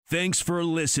Thanks for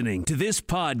listening to this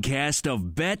podcast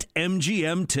of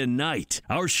BetMGM Tonight.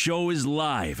 Our show is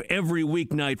live every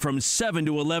weeknight from 7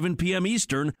 to 11 p.m.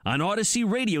 Eastern on Odyssey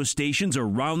radio stations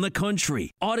around the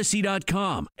country,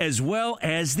 Odyssey.com, as well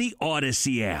as the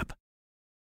Odyssey app.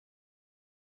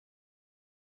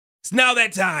 It's now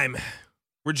that time.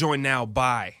 We're joined now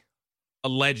by a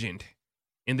legend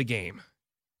in the game,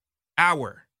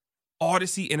 our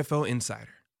Odyssey NFL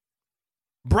insider,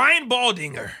 Brian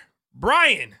Baldinger.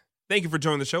 Brian, thank you for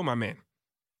joining the show, my man.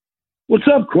 What's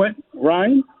up, Quentin?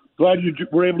 Ryan, glad you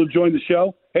were able to join the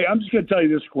show. Hey, I'm just going to tell you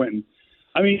this, Quentin.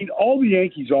 I mean, all the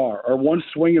Yankees are one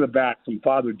swing of the bat from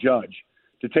Father Judge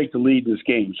to take the lead in this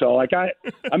game. So, like,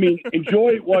 I mean,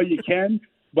 enjoy it while you can,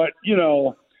 but, you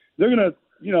know, they're going to,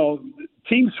 you know,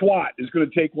 Team SWAT is going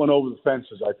to take one over the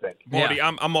fences, I think. Baldy,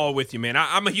 yeah. I'm all with you, man.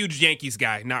 I'm a huge Yankees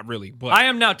guy. Not really, but I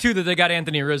am now, too, that they got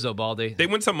Anthony Rizzo, Baldy. They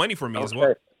win some money for me as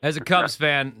well. As a Cubs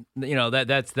fan, you know,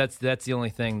 that's the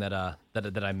only thing that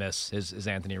I miss is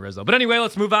Anthony Rizzo. But anyway,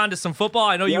 let's move on to some football.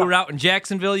 I know you were out in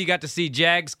Jacksonville. You got to see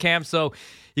Jags camp, so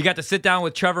you got to sit down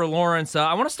with Trevor Lawrence.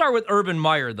 I want to start with Urban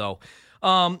Meyer, though.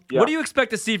 What do you expect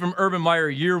to see from Urban Meyer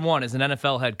year one as an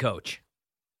NFL head coach?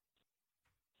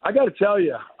 I got to tell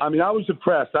you, I mean, I was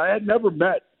impressed. I had never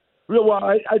met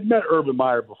I'd met Urban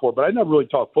Meyer before, but I never really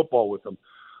talked football with him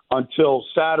until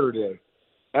Saturday.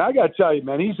 And I got to tell you,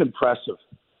 man, he's impressive.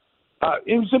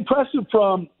 It was impressive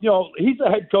from, you know, he's a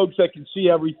head coach that can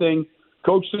see everything,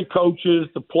 coach the coaches,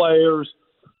 the players.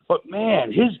 But,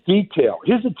 man, his detail,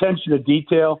 his attention to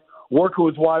detail, working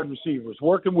with wide receivers,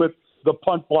 working with the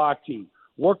punt block team,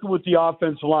 working with the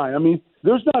offensive line. I mean,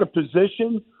 there's not a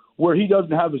position where he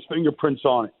doesn't have his fingerprints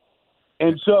on it.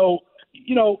 And so,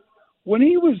 you know, when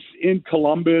he was in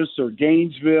Columbus or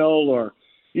Gainesville or,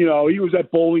 you know, he was at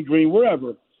Bowling Green,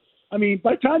 wherever, I mean,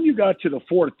 by the time you got to the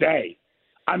fourth day,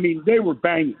 I mean, they were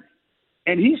banging.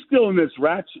 And he's still in this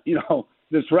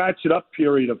ratchet up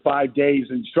period of 5 days,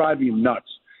 and it's driving him nuts.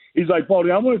 He's like,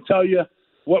 Baldy, I'm going to tell you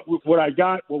what I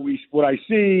got, what I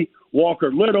see,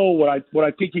 Walker Little, what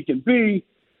I think he can be.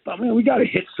 But, man, we got to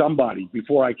hit somebody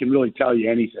before I can really tell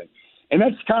you anything. And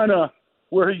that's kind of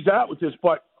where he's at with this.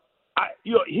 But,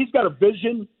 he's got a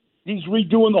vision. He's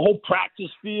redoing the whole practice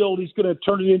field. He's going to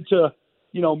turn it into,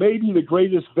 you know, maybe the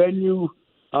greatest venue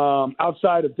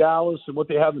outside of Dallas and what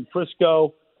they have in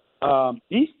Frisco.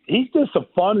 He's just a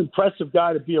fun, impressive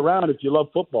guy to be around if you love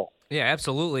football. Yeah,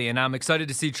 absolutely, and I'm excited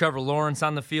to see Trevor Lawrence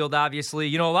on the field, obviously.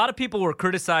 You know, a lot of people were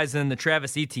criticizing the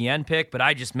Travis Etienne pick, but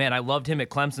I loved him at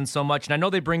Clemson so much. And I know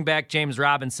they bring back James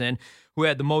Robinson, who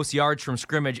had the most yards from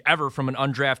scrimmage ever from an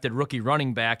undrafted rookie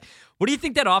running back. What do you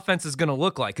think that offense is going to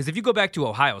look like? Because if you go back to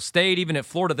Ohio State, even at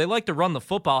Florida, they like to run the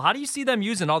football. How do you see them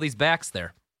using all these backs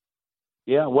there?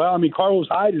 Yeah, well, I mean, Carlos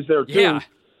Hyde is there, too. Yeah.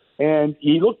 And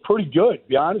he looked pretty good, to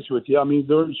be honest with you. I mean,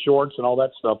 they're in shorts and all that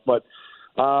stuff. But,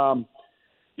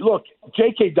 look,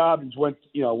 J.K. Dobbins went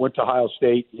to Ohio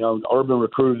State. You know, Urban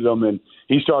recruited him, and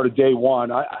he started day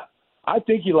one. I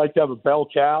think he'd like to have a bell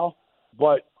cow,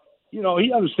 but, you know,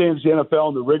 he understands the NFL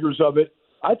and the rigors of it.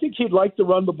 I think he'd like to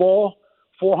run the ball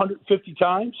 450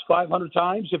 times, 500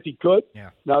 times if he could.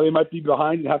 Yeah. Now, they might be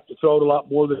behind and have to throw it a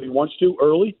lot more than he wants to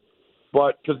early,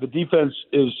 but because the defense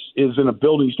is in a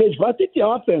building stage. But I think the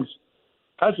offense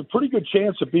has a pretty good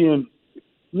chance of being,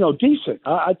 you know, decent.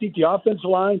 I think the offensive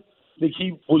line, I think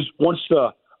he wants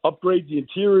to upgrade the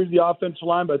interior of the offensive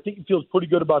line, but I think he feels pretty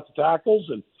good about the tackles,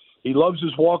 and he loves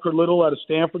his Walker Little out of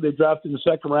Stanford they drafted in the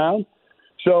second round.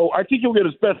 So I think he'll get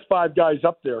his best five guys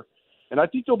up there, and I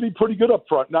think they'll be pretty good up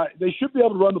front. Now, they should be able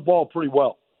to run the ball pretty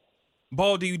well.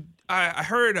 Baldy, I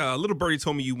heard Little Birdie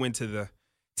told me you went to the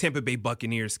Tampa Bay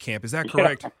Buccaneers camp. Is that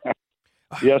correct?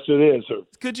 Yes, it is.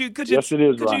 Yes, it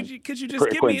is. Could you just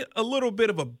give me a little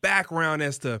bit of a background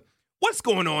as to what's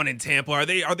going on in Tampa? Are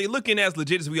they looking as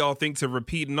legit as we all think to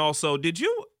repeat? And also, did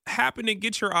you happen to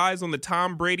get your eyes on the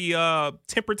Tom Brady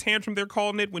temper tantrum they're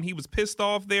calling it when he was pissed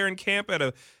off there in camp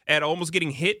at almost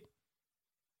getting hit?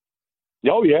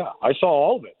 Oh yeah, I saw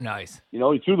all of it. Nice. You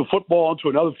know, he threw the football onto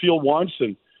another field once,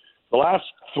 and the last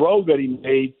throw that he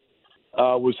made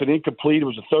was an incomplete. It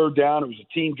was a third down. It was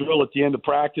a team drill at the end of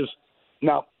practice.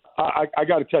 Now, I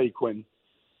got to tell you, Quinn,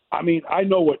 I mean, I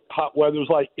know what hot weather's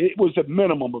like. It was a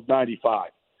minimum of 95.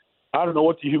 I don't know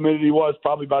what the humidity was,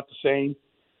 probably about the same.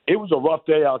 It was a rough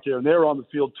day out there, and they were on the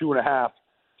field 2.5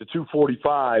 to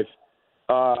 2:45.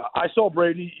 I saw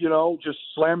Brady, you know, just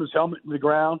slam his helmet in the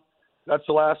ground. That's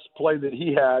the last play that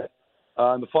he had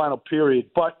in the final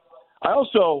period. But I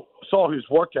also saw his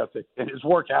work ethic and his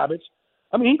work habits.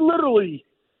 I mean, he literally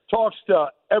talks to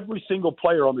every single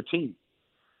player on the team.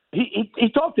 He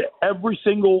talked to every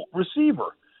single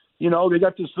receiver. You know, they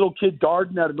got this little kid,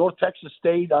 Darden, out of North Texas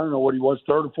State. I don't know what he was,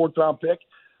 3rd or 4th round pick.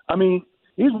 I mean,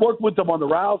 he's worked with them on the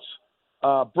routes,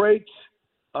 breaks,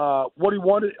 what he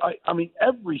wanted. I mean,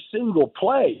 every single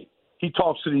play he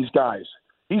talks to these guys.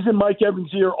 He's in Mike Evans'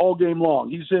 ear all game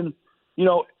long. He's in,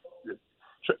 all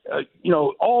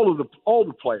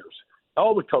the players,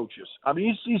 all the coaches. I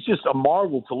mean, he's just a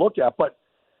marvel to look at. But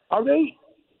are they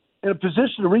in a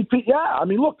position to repeat? Yeah. I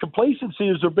mean, look, complacency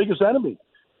is their biggest enemy.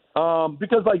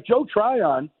 Because like Joe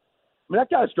Tryon, I mean, that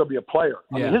guy's going to be a player.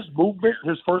 I mean, his movement,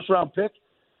 his 1st-round pick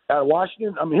out of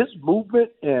Washington, I mean, his movement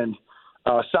and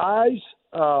size,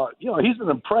 he's an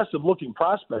impressive-looking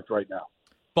prospect right now.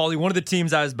 Baldy, one of the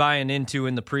teams I was buying into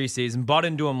in the preseason, bought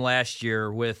into them last year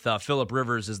with Phillip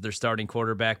Rivers as their starting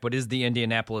quarterback, but is the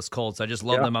Indianapolis Colts. I just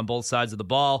love them on both sides of the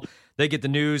ball. They get the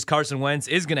news Carson Wentz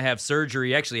is going to have surgery.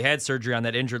 He actually had surgery on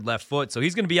that injured left foot, so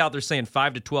he's going to be out there saying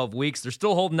 5 to 12 weeks. They're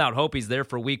still holding out hope he's there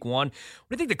for week 1. What do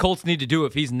you think the Colts need to do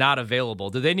if he's not available?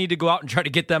 Do they need to go out and try to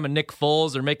get them a Nick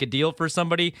Foles or make a deal for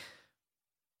somebody?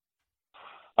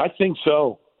 I think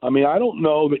so. I mean, I don't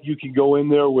know that you can go in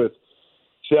there with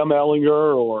Sam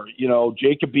Ehlinger or,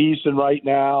 Jacob Eason right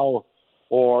now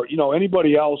or,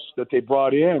 anybody else that they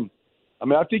brought in. I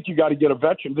mean, I think you got to get a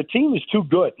veteran. The team is too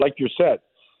good, like you said.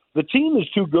 The team is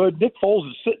too good. Nick Foles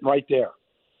is sitting right there.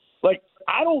 Like,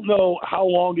 I don't know how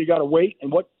long they got to wait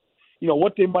and what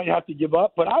they might have to give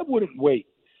up, but I wouldn't wait.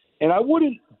 And I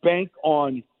wouldn't bank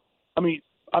on – I mean,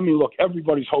 look,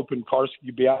 everybody's hoping Carson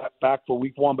could be back for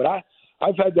week 1, but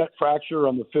I've had that fracture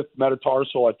on the 5th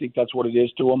metatarsal. I think that's what it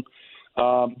is to him.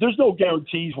 There's no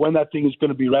guarantees when that thing is going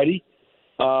to be ready.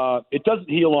 It doesn't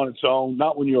heal on its own.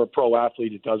 Not when you're a pro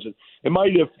athlete. It doesn't. It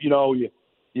might if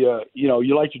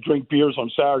you like to drink beers on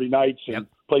Saturday nights and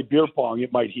play beer pong.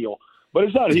 It might heal, but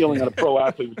it's not healing on a pro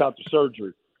athlete without the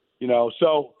surgery.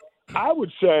 So I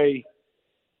would say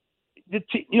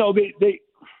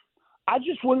I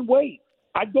just wouldn't wait.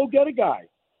 I'd go get a guy.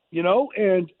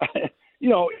 And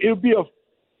it would be a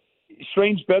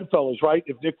strange bedfellows, right?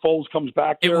 If Nick Foles comes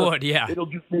back there, it would, yeah.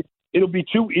 It'll be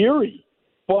too eerie.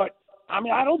 But I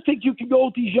mean, I don't think you can go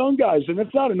with these young guys, and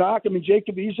it's not a knock. I mean,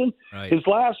 Jacob Eason, his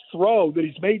last throw that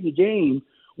he's made in the game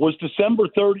was December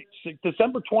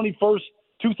 21st,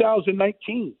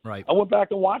 2019. Right. I went back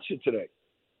and watched it today.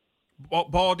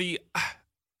 Baldy,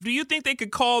 do you think they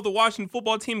could call the Washington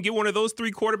football team, get one of those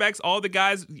 3 quarterbacks, all the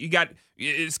guys you got?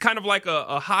 It's kind of like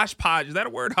a hodgepodge. Is that a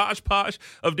word? Hodgepodge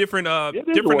of different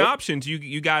options.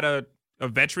 You got a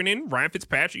veteran in Ryan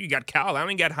Fitzpatrick. You got Kyle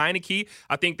Allen. You got Heineke.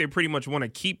 I think they pretty much want to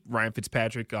keep Ryan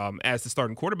Fitzpatrick as the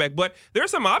starting quarterback. But there are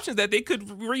some options that they could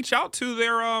reach out to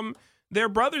their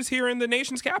brothers here in the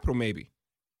nation's capital, maybe.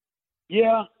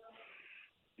 Yeah.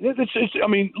 I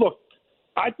mean, look,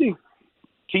 I think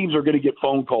teams are going to get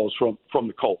phone calls from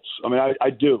the Colts. I mean, I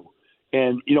do.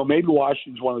 And, maybe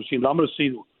Washington's one of those teams. I'm going to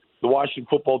see the Washington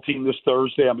football team this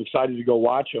Thursday. I'm excited to go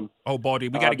watch them. Oh, Baldy,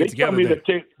 we got to get together.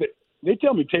 They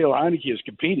tell me Taylor Heineke is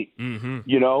competing. Mm-hmm.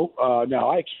 Now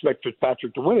I expect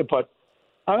Fitzpatrick to win it, but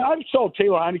I saw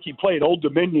Taylor Heineke play at Old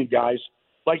Dominion, guys.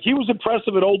 Like, he was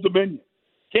impressive at Old Dominion.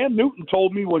 Cam Newton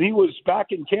told me when he was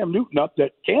backing Cam Newton up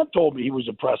that Cam told me he was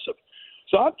impressive.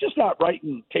 So I'm just not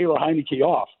writing Taylor Heineke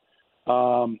off.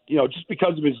 Just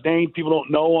because of his name, people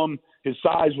don't know him, his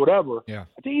size, whatever. Yeah.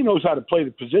 I think he knows how to play the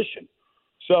position.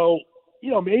 So,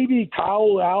 maybe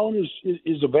Kyle Allen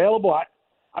is available.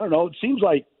 I don't know. It seems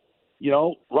like,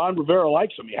 Ron Rivera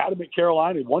likes him. He had him at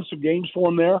Carolina. He won some games for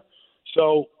him there.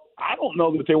 So I don't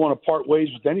know that they want to part ways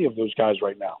with any of those guys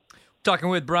right now. Talking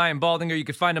with Brian Baldinger. You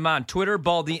can find him on Twitter,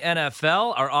 Baldy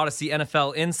NFL, our Odyssey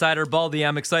NFL insider. Baldy,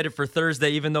 I'm excited for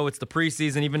Thursday, even though it's the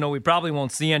preseason, even though we probably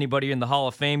won't see anybody in the Hall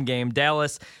of Fame game.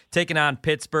 Dallas taking on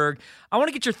Pittsburgh. I want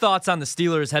to get your thoughts on the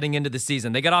Steelers heading into the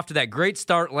season. They got off to that great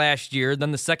start last year.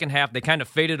 Then the second half, they kind of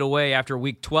faded away after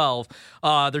week 12.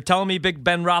 They're telling me Big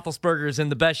Ben Roethlisberger is in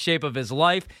the best shape of his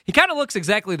life. He kind of looks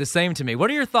exactly the same to me.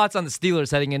 What are your thoughts on the Steelers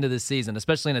heading into this season,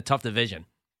 especially in a tough division?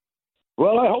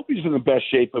 Well, I hope he's in the best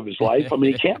shape of his life. I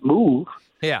mean, he can't move.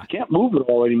 Yeah. He can't move at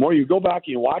all anymore. You go back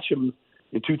and you watch him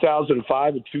in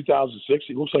 2005 and 2006,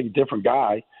 he looks like a different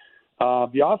guy.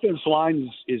 The offensive line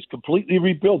is completely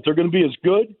rebuilt. They're going to be as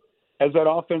good as that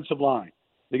offensive line.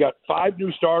 They got 5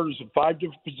 new starters in 5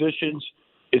 different positions.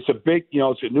 It's a big,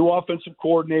 it's a new offensive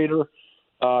coordinator,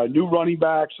 new running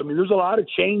backs. I mean, there's a lot of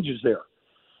changes there.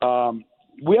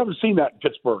 We haven't seen that in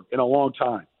Pittsburgh in a long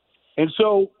time. And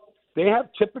so they have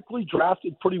typically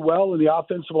drafted pretty well in the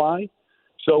offensive line.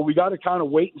 So we got to kind of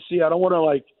wait and see. I don't want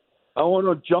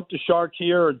to jump the shark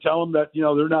here and tell them that,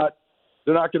 they're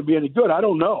not going to be any good. I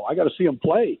don't know. I got to see them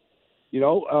play.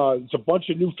 It's a bunch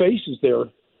of new faces there.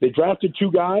 They drafted 2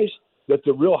 guys. that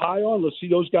they're real high on. Let's see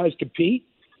those guys compete.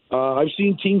 I've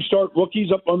seen teams start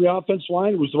rookies up on the offense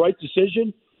line. It was the right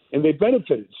decision, and they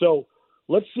benefited. So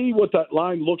let's see what that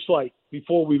line looks like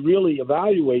before we really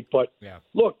evaluate. But,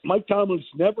 Look, Mike Tomlin's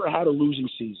never had a losing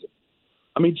season.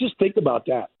 I mean, just think about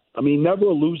that. I mean, never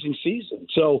a losing season.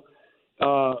 So,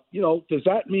 does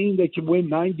that mean they can win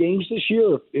 9 games this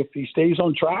year if he stays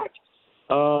on track?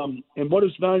 And what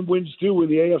does 9 wins do in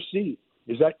the AFC?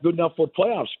 Is that good enough for a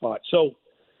playoff spot? So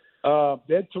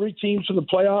they had 3 teams in the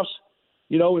playoffs,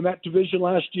 in that division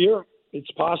last year.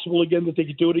 It's possible again that they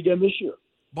could do it again this year.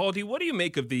 Baldy, what do you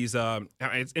make of these?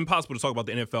 It's impossible to talk about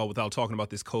the NFL without talking about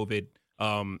this COVID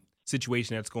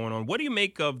situation that's going on. What do you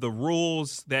make of the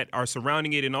rules that are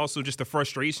surrounding it and also just the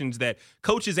frustrations that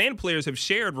coaches and players have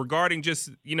shared regarding just,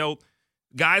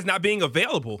 guys not being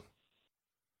available?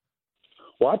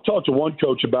 Well, I talked to one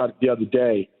coach about it the other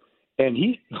day, and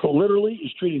he literally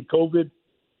is treating COVID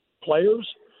players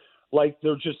like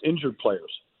they're just injured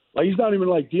players. Like he's not even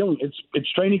dealing.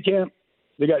 It's training camp.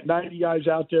 They got 90 guys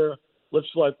out there. Let's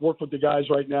work with the guys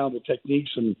right now, the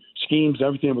techniques and schemes and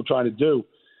everything we're trying to do.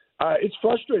 It's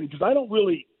frustrating because I don't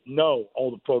really know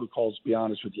all the protocols, to be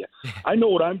honest with you. I know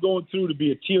what I'm going through to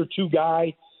be a tier 2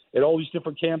 guy at all these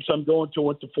different camps I'm going to. I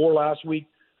went to 4 last week.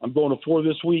 I'm going to 4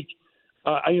 this week.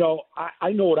 I know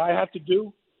what I have to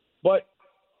do. But,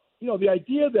 the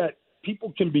idea that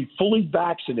people can be fully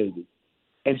vaccinated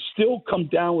and still come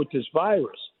down with this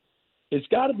virus, it's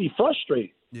got to be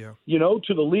frustrating,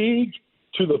 to the league,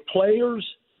 to the players,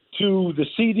 to the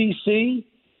CDC,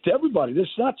 to everybody. This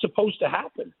is not supposed to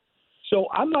happen. So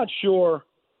I'm not sure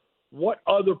what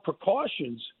other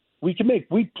precautions we can make.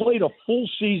 We played a full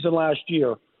season last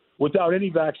year without any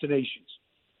vaccinations.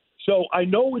 So I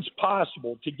know it's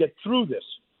possible to get through this.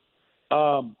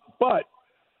 But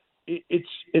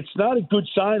it's not a good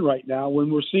sign right now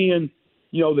when we're seeing,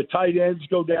 the tight ends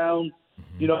go down,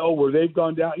 where they've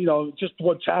gone down, just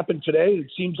what's happened today.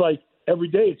 It seems like every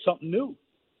day it's something new.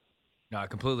 No, I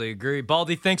completely agree.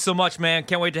 Baldy, thanks so much, man.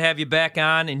 Can't wait to have you back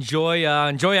on. Enjoy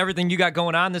everything you got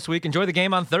going on this week. Enjoy the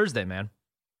game on Thursday, man.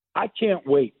 I can't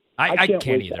wait. I can't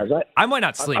either. I might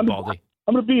not sleep, Baldy.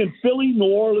 I'm going to be in Philly, New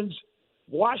Orleans,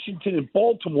 Washington, and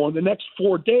Baltimore in the next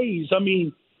 4 days. I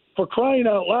mean, for crying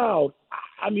out loud,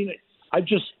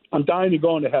 I'm dying to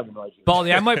go into heaven right here.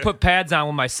 Baldy, I might put pads on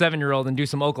with my 7-year-old and do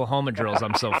some Oklahoma drills.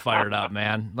 I'm so fired up,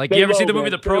 man. You ever see the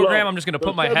movie The Program? I'm just going to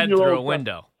put my head through a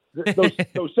window.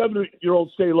 Those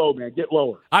 7-year-olds stay low, man. Get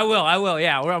lower. I will.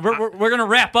 Yeah, we're gonna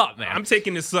wrap up, man. I'm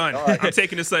taking the sun. Right. I'm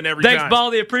taking the sun every time. Thanks,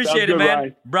 Baldy. Appreciate it,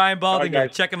 man. Brian Baldinger.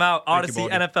 Right, check him out. Odyssey,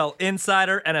 NFL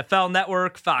Insider, NFL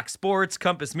Network, Fox Sports,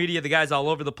 Compass Media. The guy's all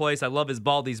over the place. I love his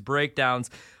Baldy's breakdowns.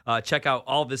 Check out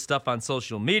all of his stuff on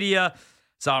social media.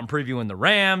 Saw him previewing the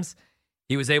Rams.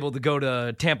 He was able to go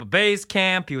to Tampa Bay's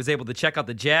camp. He was able to check out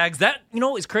the Jags. That,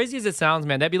 as crazy as it sounds,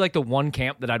 man, that'd be the one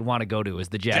camp that I'd want to go to is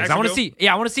the Jags. I want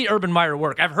to see Urban Meyer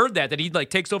work. I've heard that he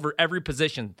takes over every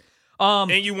position.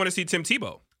 And you want to see Tim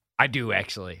Tebow. I do,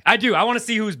 actually. I do. I want to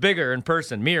see who's bigger in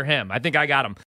person, me or him. I think I got him.